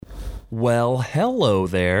Well, hello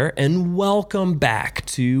there, and welcome back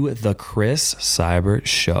to the Chris Seibert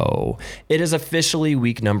Show. It is officially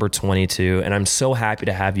week number 22, and I'm so happy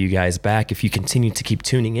to have you guys back. If you continue to keep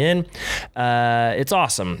tuning in, it's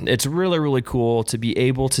awesome. It's really, really cool to be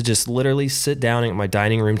able to just literally sit down at my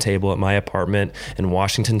dining room table at my apartment in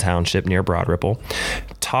Washington Township near Broad Ripple,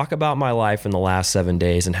 talk about my life in the last 7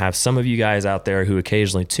 days, and have some of you guys out there who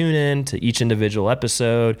occasionally tune in to each individual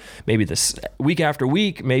episode, maybe this week after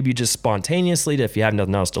week, maybe just spontaneously if you have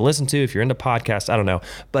nothing else to listen to, if you're into podcasts, I don't know.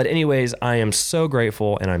 But anyways, I am so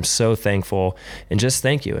grateful and I'm so thankful, and just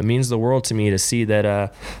thank you. It means the world to me to see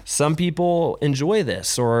that some people enjoy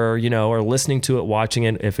this, or are listening to it, watching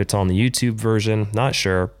it, if it's on the YouTube version, not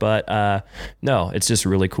sure, but no, it's just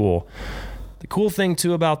really cool. The cool thing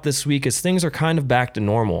too about this week is things are kind of back to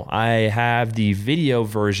normal. I have the video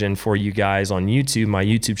version for you guys on YouTube, my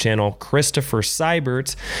YouTube channel, Christopher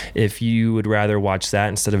Seibert, if you would rather watch that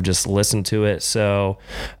instead of just listen to it. So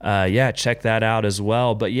check that out as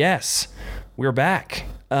well. But yes, we're back.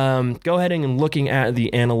 Go ahead and looking at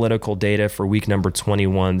the analytical data for week number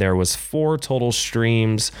 21, there was 4 total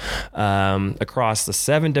streams across the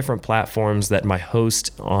 7 different platforms that my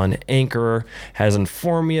host on Anchor has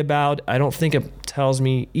informed me about. I don't think it tells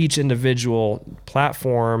me each individual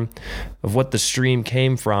platform of what the stream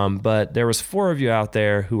came from, but there was 4 of you out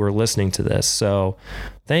there who were listening to this. So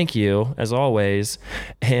thank you, as always,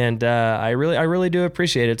 and I really do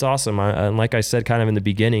appreciate it. It's awesome. And like I said, kind of in the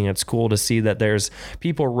beginning, it's cool to see that there's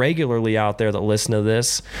people regularly out there that listen to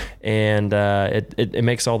this, and it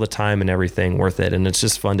makes all the time and everything worth it. And it's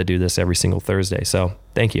just fun to do this every single Thursday. So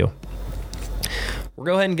thank you. We'll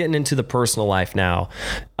go ahead and get into the personal life now.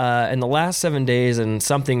 In the last 7 days, and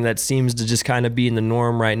something that seems to just kind of be in the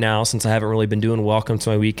norm right now, since I haven't really been doing Welcome to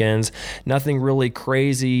My Weekends, nothing really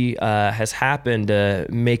crazy has happened to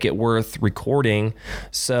make it worth recording.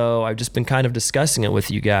 So I've just been kind of discussing it with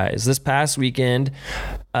you guys. This past weekend,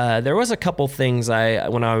 there was a couple things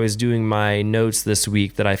when I was doing my notes this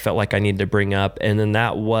week that I felt like I needed to bring up. And then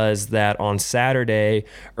that was that on Saturday,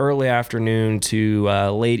 early afternoon to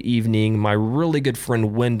late evening, my really good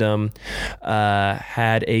friend Wyndham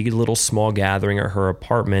had a little small gathering at her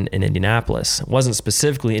apartment in Indianapolis. It wasn't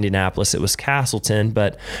specifically Indianapolis, it was Castleton,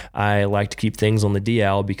 but I like to keep things on the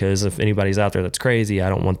DL because if anybody's out there that's crazy, I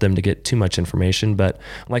don't want them to get too much information. But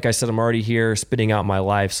like I said, I'm already here spitting out my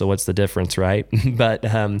life, so what's the difference, right? But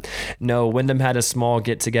no, Wyndham had a small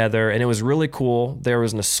get together and it was really cool. There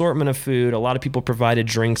was an assortment of food. A lot of people provided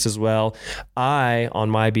drinks as well. I, on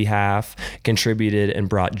my behalf, contributed and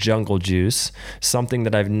brought jungle juice, something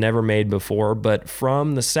that I've never made before, but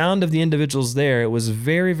from the sound of the individuals there, it was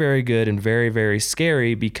very, very good and very, very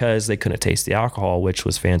scary because they couldn't taste the alcohol, which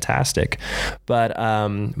was fantastic. But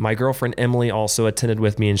my girlfriend Emily also attended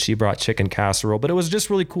with me and she brought chicken casserole, but it was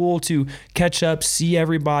just really cool to catch up, see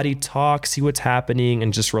everybody, talk, see what's happening,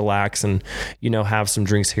 and just relax and, have some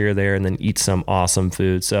drinks here or there and then eat some awesome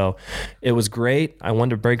food. So it was great. I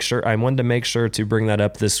wanted to make sure to bring that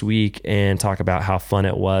up this week and talk about how fun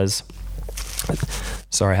it was.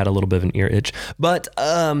 Sorry, I had a little bit of an ear itch. But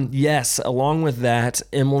yes, along with that,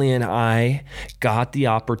 Emily and I got the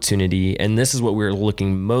opportunity, and this is what we were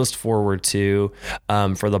looking most forward to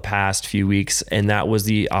for the past few weeks, and that was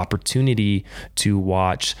the opportunity to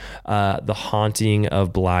watch The Haunting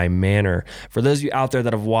of Bly Manor. For those of you out there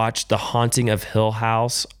that have watched The Haunting of Hill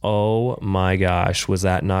House, oh my gosh, was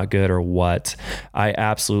that not good or what? I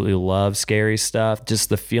absolutely love scary stuff. Just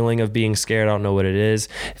the feeling of being scared, I don't know what it is.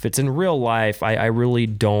 If it's in real life, I really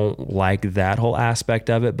don't like that whole aspect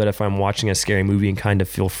of it, but if I'm watching a scary movie and kind of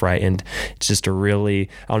feel frightened, it's just I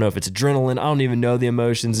don't know if it's adrenaline, I don't even know the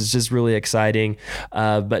emotions, it's just really exciting.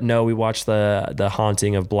 But no, we watched the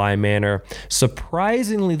Haunting of Bly Manor.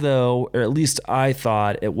 Surprisingly though, or at least I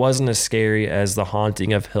thought, it wasn't as scary as The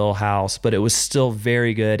Haunting of Hill House, but it was still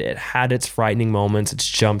very good. It had its frightening moments, its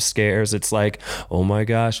jump scares, it's like, oh my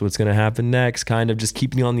gosh, what's gonna happen next, kind of just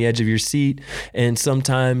keeping you on the edge of your seat. And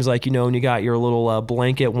sometimes, like, when you got your little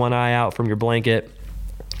blanket, one eye out from your blanket.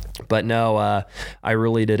 But no, I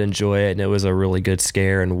really did enjoy it, and it was a really good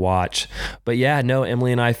scare and watch. But yeah, no,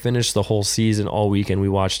 Emily and I finished the whole season all weekend. We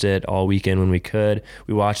watched it all weekend when we could.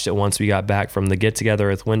 We watched it once we got back from the get-together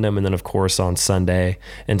with Wyndham, and then, of course, on Sunday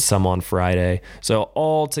and some on Friday. So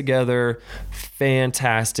all together,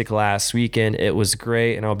 fantastic last weekend. It was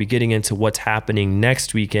great, and I'll be getting into what's happening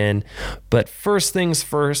next weekend. But first things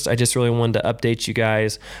first, I just really wanted to update you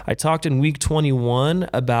guys. I talked in week 21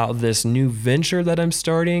 about this new venture that I'm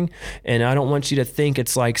starting doing. And I don't want you to think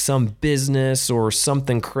it's like some business or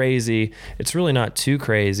something crazy. It's really not too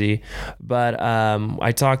crazy. But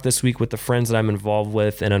I talked this week with the friends that I'm involved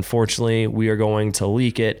with, and unfortunately, we are going to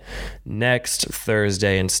leak it next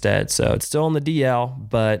Thursday instead. So it's still on the DL,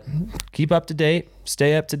 but keep up to date.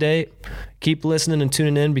 Stay up to date. Keep listening and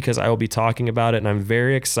tuning in because I will be talking about it, and I'm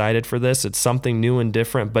very excited for this. It's something new and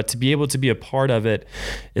different, but to be able to be a part of it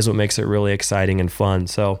is what makes it really exciting and fun.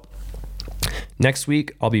 So next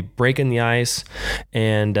week, I'll be breaking the ice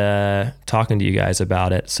and talking to you guys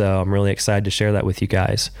about it. So I'm really excited to share that with you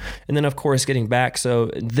guys. And then, of course, getting back. So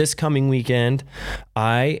this coming weekend,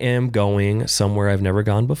 I am going somewhere I've never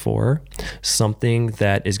gone before, something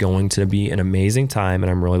that is going to be an amazing time, and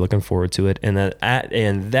I'm really looking forward to it. And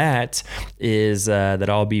that is that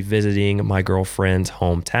I'll be visiting my girlfriend's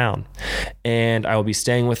hometown, and I will be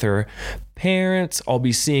staying with her parents. I'll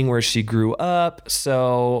be seeing where she grew up.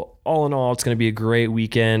 So all in all, it's going to be a great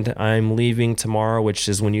weekend. I'm leaving tomorrow, which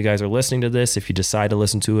is when you guys are listening to this, if you decide to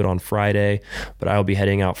listen to it on Friday, but I'll be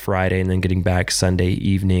heading out Friday and then getting back Sunday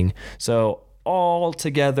evening. So all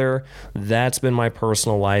together, that's been my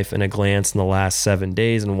personal life in a glance in the last 7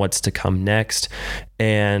 days and what's to come next.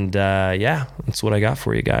 And yeah, that's what I got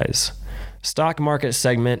for you guys. Stock market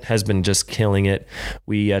segment has been just killing it.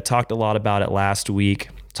 We talked a lot about it last week.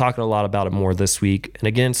 Talking a lot about it more this week. And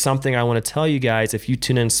again, something I want to tell you guys, if you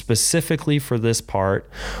tune in specifically for this part,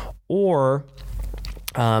 or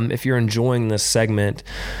if you're enjoying this segment,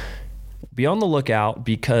 be on the lookout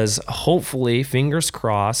because hopefully, fingers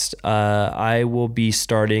crossed, I will be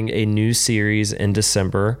starting a new series in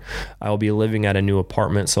December. I will be living at a new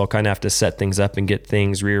apartment, so I'll kind of have to set things up and get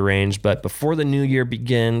things rearranged. But before the new year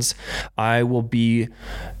begins, I will be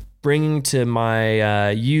bringing to my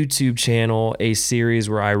YouTube channel a series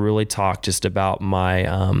where I really talk just about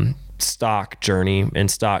my stock journey and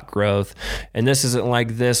stock growth. And this isn't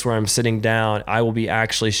like this where I'm sitting down. I will be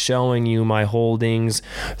actually showing you my holdings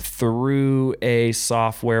through a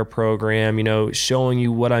software program, showing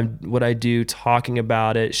you what I do, talking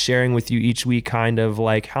about it, sharing with you each week kind of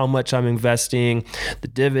like how much I'm investing, the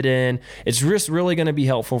dividend. It's just really going to be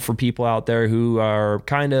helpful for people out there who are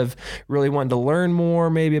kind of really wanting to learn more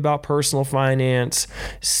maybe about personal finance,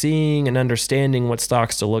 seeing and understanding what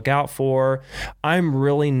stocks to look out for. I'm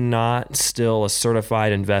really not still a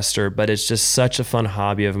certified investor, but it's just such a fun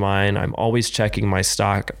hobby of mine. I'm always checking my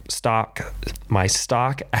stock app,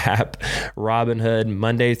 Robinhood,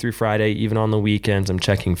 Monday through Friday, even on the weekends. I'm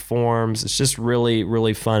checking forms. It's just really,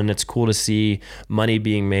 really fun. And it's cool to see money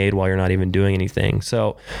being made while you're not even doing anything.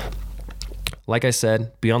 So like I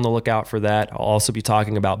said, be on the lookout for that. I'll also be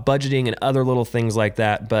talking about budgeting and other little things like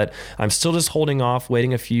that, but I'm still just holding off,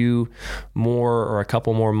 waiting a few more or a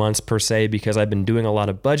couple more months per se, because I've been doing a lot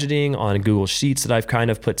of budgeting on Google Sheets that I've kind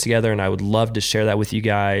of put together, and I would love to share that with you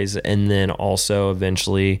guys. And then also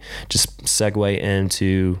eventually just segue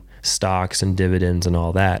into stocks and dividends and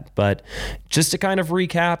all that. But just to kind of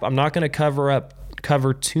recap, I'm not going to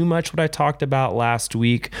cover too much what I talked about last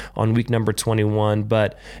week on week number 21,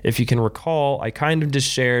 but if you can recall, I kind of just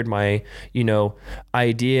shared my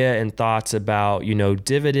idea and thoughts about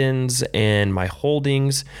dividends and my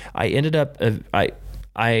holdings. I ended up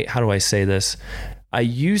how do I say this? I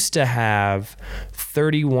used to have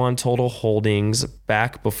 31 total holdings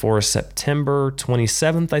back before September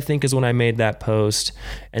 27th, I think is when I made that post.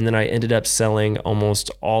 And then I ended up selling almost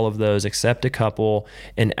all of those except a couple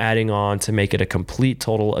and adding on to make it a complete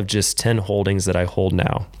total of just 10 holdings that I hold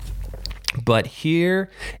now. But here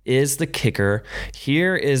is the kicker.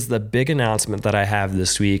 Here is the big announcement that I have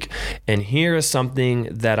this week. And here is something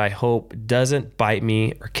that I hope doesn't bite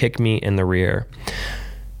me or kick me in the rear.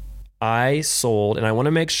 I sold, and I want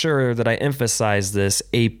to make sure that I emphasize this,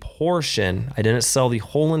 a portion. I didn't sell the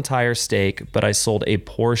whole entire stake, but I sold a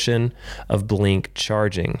portion of Blink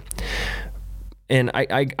Charging. And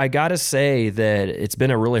I got to say that it's been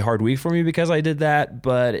a really hard week for me because I did that,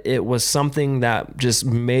 but it was something that just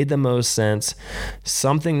made the most sense,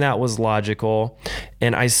 something that was logical.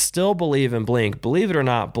 And I still believe in Blink. Believe it or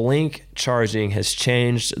not, Blink Charging has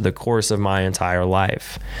changed the course of my entire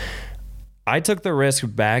life. I took the risk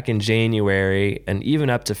back in January and even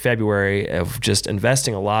up to February of just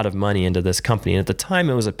investing a lot of money into this company. And at the time,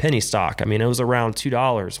 it was a penny stock. I mean, it was around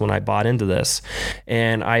 $2 when I bought into this.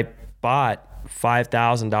 And I bought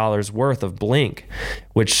 $5,000 worth of Blink,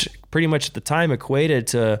 which pretty much at the time equated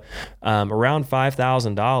to around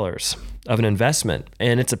 $5,000 of an investment.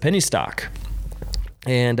 And it's a penny stock.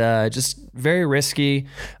 and just very risky.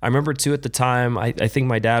 I remember too at the time, I think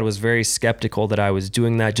my dad was very skeptical that I was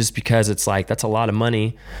doing that, just because it's like, that's a lot of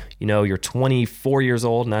money. You know, you're 24 years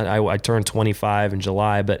old, and I turned 25 in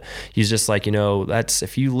July, but he's just like, you know, that's,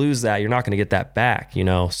 if you lose that, you're not going to get that back, you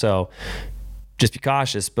know, so just be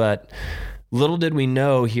cautious. But little did we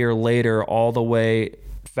know here later, all the way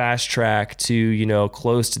fast track to, you know,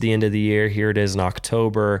 close to the end of the year, here it is in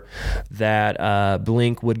October, that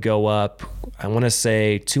Blink would go up, I want to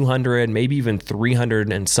say 200, maybe even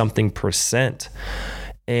 300 and something percent.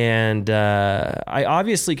 And I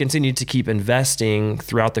obviously continued to keep investing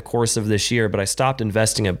throughout the course of this year, but I stopped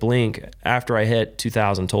investing at Blink after I hit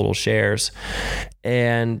 2,000 total shares.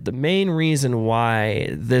 And the main reason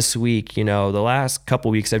why this week, you know, the last couple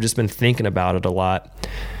weeks, I've just been thinking about it a lot.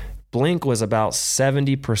 Blink was about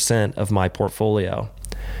 70% of my portfolio.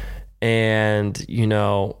 And, you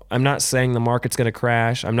know, I'm not saying the market's going to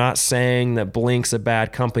crash. I'm not saying that Blink's a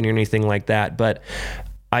bad company or anything like that, but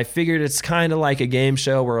I figured it's kind of like a game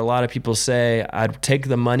show where a lot of people say I'd take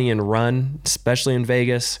the money and run, especially in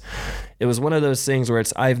Vegas. It was one of those things where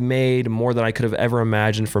it's, I've made more than I could have ever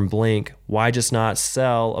imagined from Blink. Why just not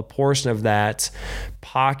sell a portion of that,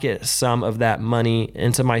 pocket some of that money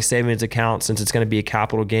into my savings account, since it's going to be a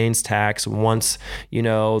capital gains tax once, you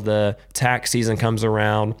know, the tax season comes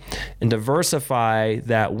around, and diversify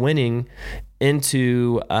that winning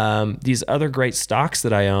into these other great stocks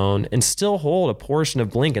that I own, and still hold a portion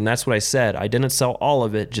of Blink. And that's what I said. I didn't sell all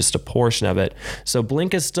of it, just a portion of it. So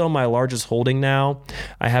Blink is still my largest holding now.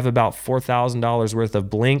 I have about $4,000 worth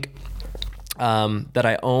of Blink that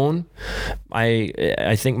I own.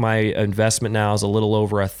 I think my investment now is a little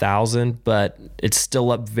over 1,000, but it's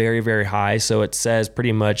still up very, very high. So it says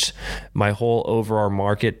pretty much my whole overall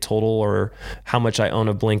market total, or how much I own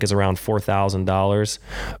of Blink, is around $4,000.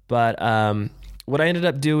 But what I ended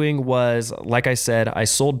up doing was, like I said, I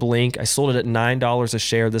sold Blink. I sold it at $9 a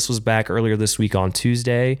share. This was back earlier this week on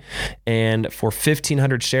Tuesday. And for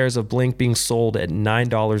 1,500 shares of Blink being sold at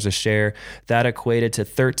 $9 a share, that equated to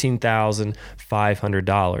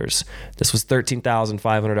 $13,500. This was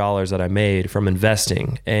 $13,500 that I made from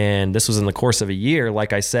investing. And this was in the course of a year.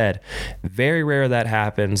 Like I said, very rare that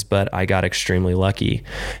happens, but I got extremely lucky.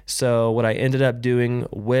 So what I ended up doing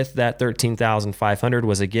with that $13,500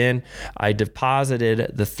 was, again, I deposited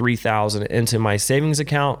the $3,000 into my savings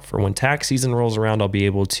account for when tax season rolls around. I'll be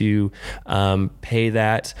able to pay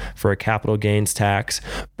that for a capital gains tax.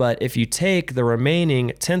 But if you take the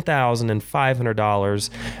remaining $10,500,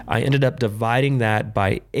 I ended up dividing that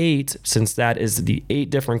by 8, since that is the 8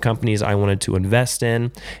 different companies I wanted to invest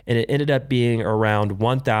in, and it ended up being around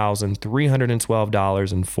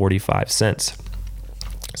 $1,312.45.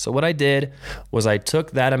 So what I did was I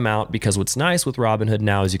took that amount, because what's nice with Robinhood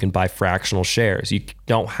now is you can buy fractional shares. You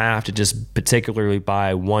don't have to just particularly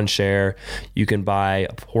buy one share. You can buy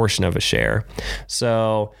a portion of a share.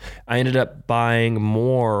 So I ended up buying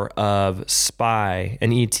more of SPY,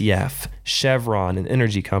 an ETF, Chevron, an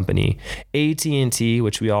energy company, AT&T,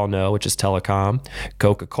 which we all know, which is telecom,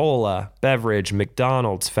 Coca-Cola, beverage,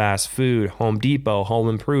 McDonald's, fast food, Home Depot, home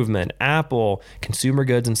improvement, Apple, consumer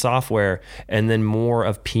goods and software, and then more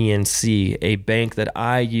of PNC, a bank that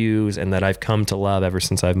I use and that I've come to love ever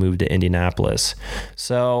since I've moved to Indianapolis.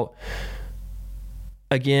 So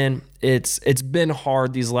again, it's been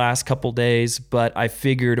hard these last couple days, but I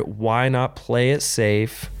figured, why not play it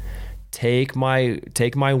safe? Take my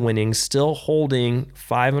winnings, still holding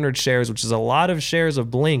 500 shares, which is a lot of shares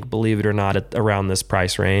of Blink, believe it or not, at around this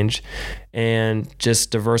price range, and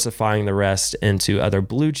just diversifying the rest into other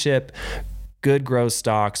blue chip, good growth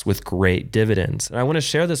stocks with great dividends. And I want to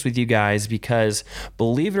share this with you guys because,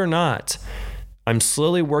 believe it or not, I'm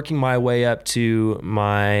slowly working my way up to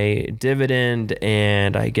my dividend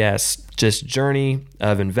and, I guess, just journey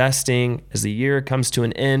of investing. As the year comes to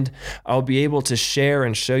an end, I'll be able to share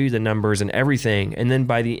and show you the numbers and everything. And then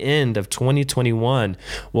by the end of 2021,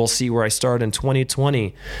 we'll see where I start in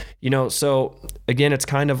 2020. So again, it's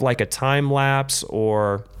kind of like a time lapse,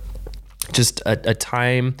 or just a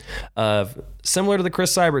time of, similar to the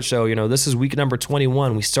Chris Seibert show. This is week number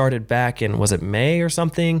 21. We started back in, was it May or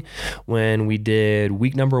something, when we did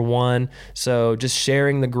week number 1. So just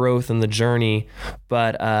sharing the growth and the journey.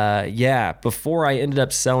 But before I ended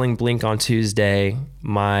up selling Blink on Tuesday,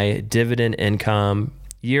 my dividend income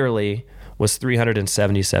yearly was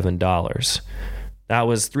 $377. That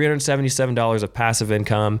was $377 of passive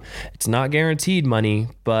income. It's not guaranteed money,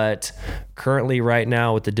 but currently right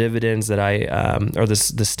now with the dividends that or the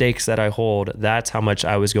stakes that I hold, that's how much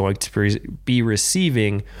I was going to be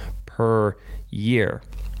receiving per year.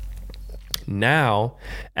 Now,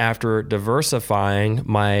 after diversifying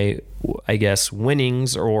my, I guess,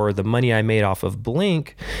 winnings or the money I made off of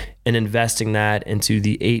Blink and investing that into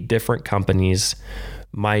the 8 different companies,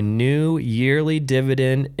 my new yearly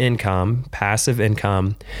dividend income, passive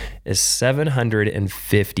income, is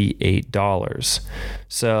 $758.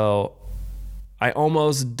 So I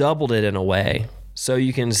almost doubled it in a way. So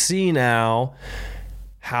you can see now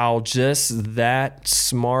how just that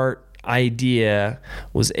smart idea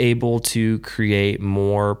was able to create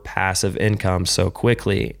more passive income so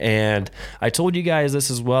quickly. And I told you guys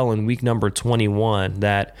this as well in week number 21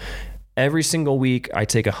 that every single week I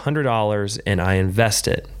take $100 and I invest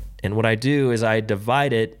it. And what I do is I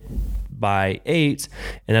divide it by 8.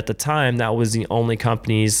 And at the time, that was the only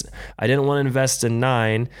companies. I didn't want to invest in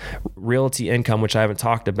 9, Realty Income, which I haven't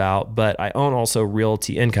talked about, but I own also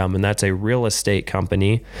Realty Income, and that's a real estate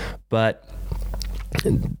company. But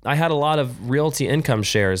I had a lot of Realty Income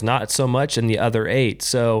shares, not so much in the other 8.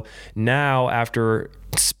 So now after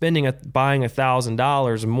buying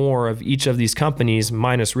 $1,000 more of each of these companies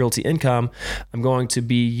minus Realty Income, I'm going to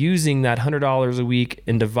be using that $100 a week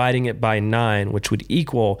and dividing it by 9, which would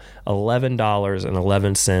equal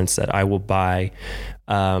 $11.11 that I will buy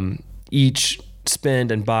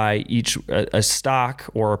spend and buy each a stock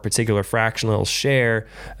or a particular fractional share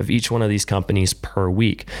of each one of these companies per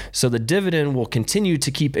week. So the dividend will continue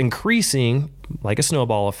to keep increasing like a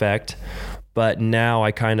snowball effect, but now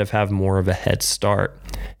I kind of have more of a head start.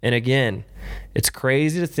 And again, it's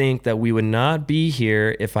crazy to think that we would not be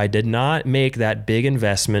here if I did not make that big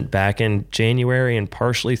investment back in January and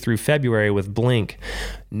partially through February with Blink.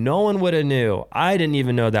 No one would have knew. I didn't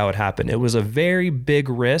even know that would happen. It was a very big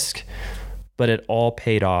risk, but it all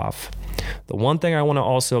paid off. The one thing I want to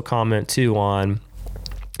also comment too on,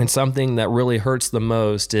 and something that really hurts the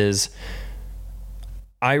most, is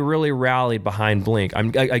I really rallied behind Blink.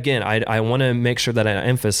 I want to make sure that I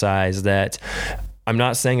emphasize that I'm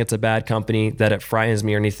not saying it's a bad company, that it frightens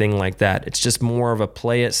me or anything like that. It's just more of a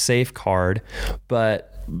play it safe card. But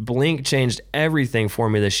Blink changed everything for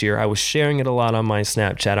me this year. I was sharing it a lot on my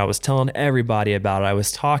Snapchat. I was telling everybody about it. I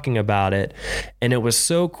was talking about it. And it was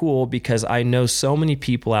so cool because I know so many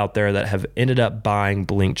people out there that have ended up buying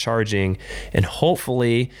Blink Charging. And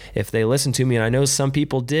hopefully, if they listen to me, and I know some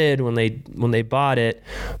people did when they bought it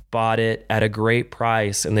at a great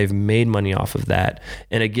price, and they've made money off of that.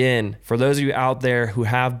 And again, for those of you out there who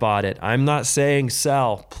have bought it, I'm not saying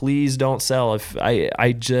sell. Please don't sell. If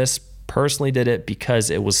I just personally did it because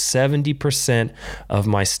it was 70% of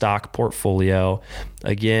my stock portfolio.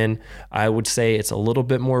 Again, I would say it's a little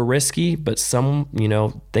bit more risky, but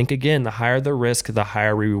think again, the higher the risk, the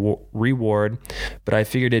higher reward. But I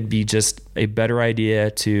figured it'd be just a better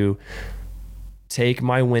idea to take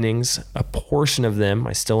my winnings, a portion of them,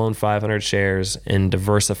 I still own 500 shares, and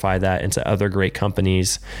diversify that into other great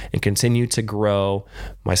companies and continue to grow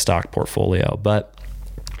my stock portfolio. But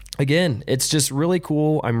again, it's just really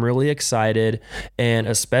cool. I'm really excited. And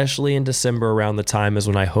especially in December, around the time is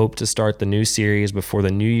when I hope to start the new series before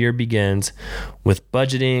the new year begins with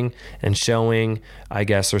budgeting and showing,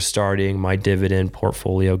 or starting my dividend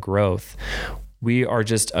portfolio growth. We are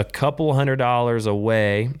just a couple $100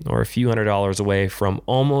 away, or a few $100 away, from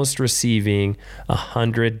almost receiving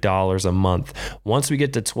 $100 a month. Once we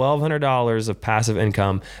get to $1,200 of passive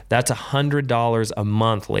income, that's $100 a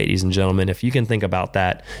month, ladies and gentlemen. If you can think about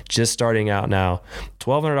that, just starting out now,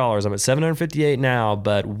 $1,200. I'm at $758 now,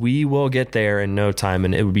 but we will get there in no time.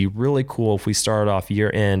 And it would be really cool if we started off year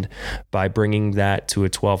end by bringing that to a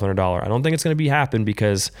 $1,200. I don't think it's going to happen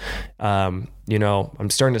because, I'm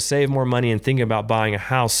starting to save more money and thinking about buying a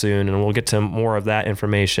house soon, and we'll get to more of that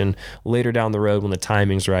information later down the road when the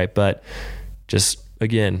timing's right. But just,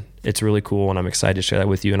 again, it's really cool, and I'm excited to share that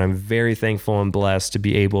with you, and I'm very thankful and blessed to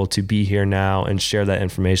be able to be here now and share that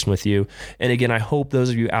information with you. And again, I hope those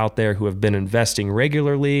of you out there who have been investing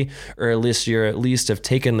regularly, or at least have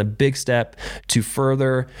taken the big step to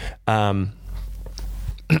further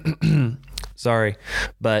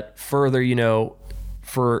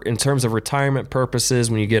for in terms of retirement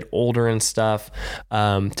purposes, when you get older and stuff,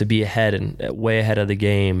 to be way ahead of the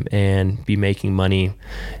game and be making money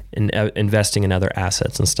and investing in other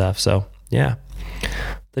assets and stuff. So yeah.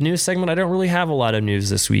 The news segment, I don't really have a lot of news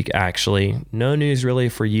this week, actually. No news really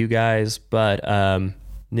for you guys, but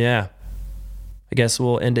yeah. I guess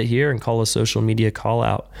we'll end it here and call a social media call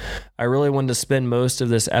out. I really wanted to spend most of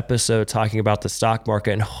this episode talking about the stock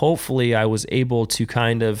market, and hopefully I was able to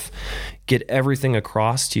kind of get everything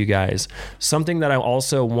across to you guys. Something that I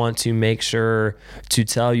also want to make sure to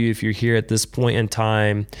tell you if you're here at this point in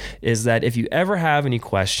time is that if you ever have any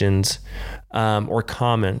questions, or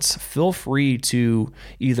comments, feel free to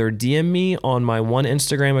either DM me on my one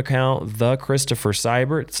Instagram account, the Christopher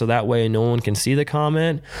Seibert, so that way no one can see the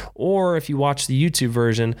comment, or if you watch the YouTube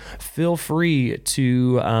version, feel free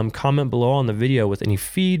to comment below on the video with any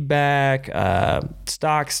feedback,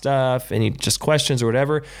 stock stuff, any just questions or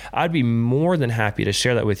whatever. I'd be more than happy to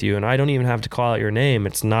share that with you, and I don't even have to call out your name.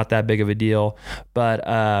 It's not that big of a deal,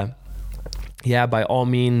 but yeah, by all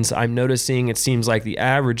means, I'm noticing it seems like the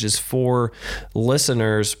average is 4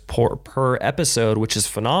 listeners per episode, which is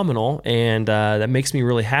phenomenal, and that makes me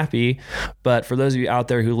really happy. But for those of you out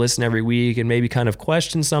there who listen every week and maybe kind of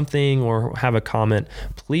question something or have a comment,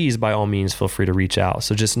 please, by all means, feel free to reach out.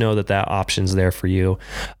 So just know that option's there for you.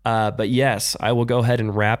 But yes, I will go ahead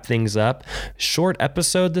and wrap things up. Short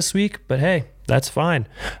episode this week, but hey, that's fine.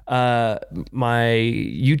 My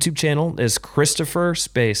YouTube channel is Christopher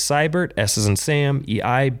Seibert, S as in Sam,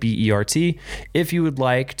 EIBERT. If you would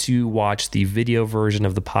like to watch the video version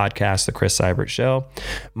of the podcast, The Chris Seibert Show,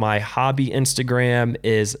 my hobby Instagram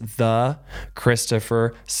is The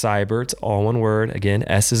Christopher Seibert, all one word. Again,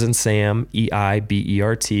 S as in Sam,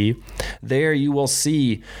 EIBERT. There you will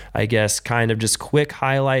see, I guess, kind of just quick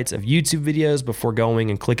highlights of YouTube videos before going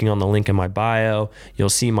and clicking on the link in my bio. You'll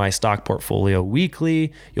see my stock portfolio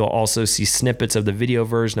weekly. You'll also see snippets of the video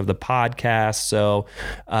version of the podcast. So,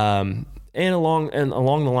 and along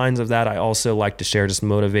the lines of that, I also like to share just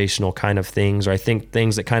motivational kind of things, or I think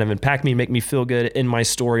things that kind of impact me, make me feel good in my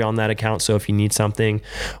story on that account. So if you need something,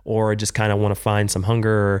 or just kind of want to find some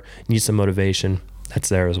hunger or need some motivation, that's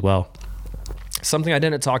there as well. Something I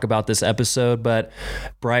didn't talk about this episode, but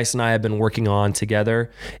Bryce and I have been working on together,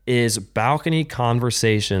 is balcony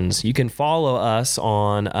conversations. You can follow us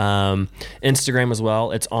on Instagram as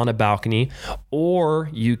well. It's On a Balcony, or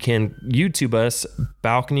you can YouTube us,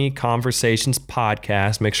 Balcony Conversations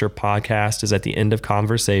Podcast. Make sure podcast is at the end of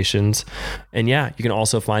conversations. And yeah, you can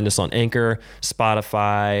also find us on Anchor,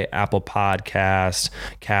 Spotify, Apple Podcast,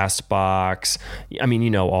 Castbox. I mean, you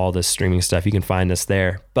know, all this streaming stuff. You can find us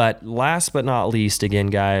there. But last but not least, again,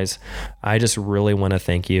 guys, I just really want to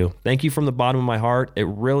thank you. Thank you from the bottom of my heart. It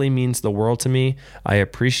really means the world to me. I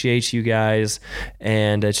appreciate you guys,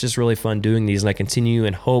 and it's just really fun doing these. And I continue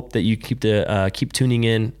and hope that you keep tuning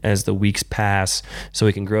in as the weeks pass, so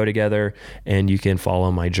we can grow together and you can follow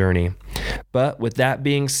my journey. But with that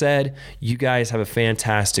being said, you guys have a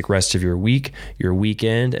fantastic rest of your week, your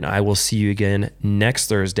weekend, and I will see you again next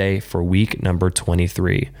Thursday for week number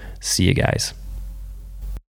 23. See you guys.